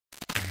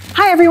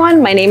Hi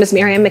everyone, my name is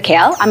Miriam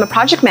Micael. I'm a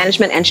project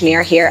management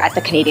engineer here at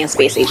the Canadian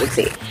Space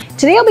Agency.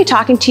 Today I'll be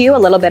talking to you a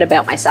little bit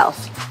about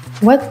myself.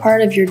 What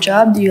part of your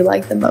job do you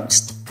like the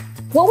most?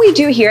 What we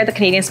do here at the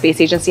Canadian Space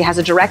Agency has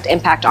a direct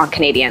impact on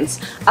Canadians.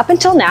 Up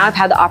until now, I've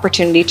had the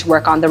opportunity to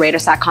work on the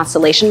RADARSAT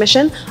Constellation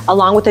mission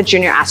along with the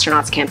Junior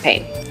Astronauts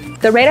campaign.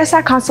 The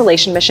RADARSAT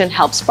Constellation mission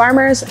helps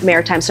farmers,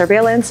 maritime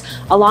surveillance,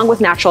 along with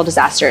natural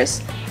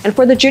disasters. And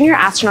for the Junior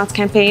Astronauts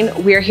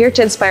campaign, we are here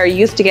to inspire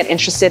youth to get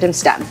interested in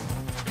STEM.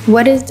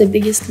 What is the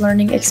biggest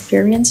learning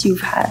experience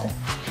you've had?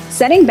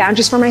 Setting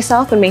boundaries for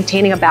myself and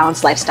maintaining a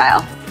balanced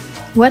lifestyle.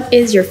 What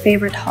is your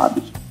favorite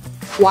hobby?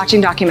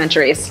 Watching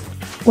documentaries.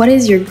 What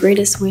is your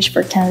greatest wish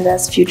for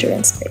Canada's future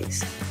in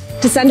space?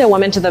 To send a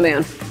woman to the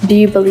moon. Do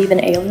you believe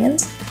in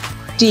aliens?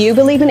 Do you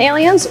believe in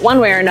aliens? One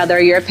way or another,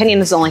 your opinion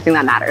is the only thing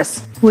that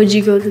matters. Would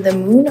you go to the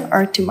moon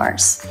or to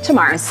Mars? To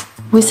Mars.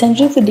 We send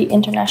you to the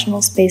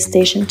International Space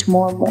Station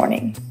tomorrow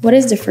morning. What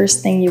is the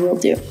first thing you will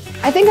do?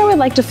 I think I would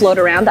like to float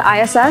around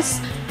the ISS.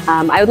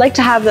 I would like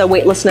to have the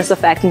weightlessness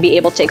effect and be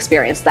able to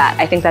experience that.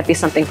 I think that'd be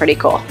something pretty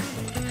cool.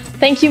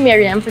 Thank you,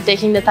 Miriam, for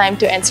taking the time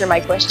to answer my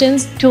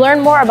questions. To learn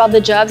more about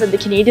the jobs at the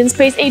Canadian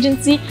Space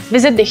Agency,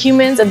 visit the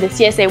Humans of the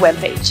CSA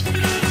webpage.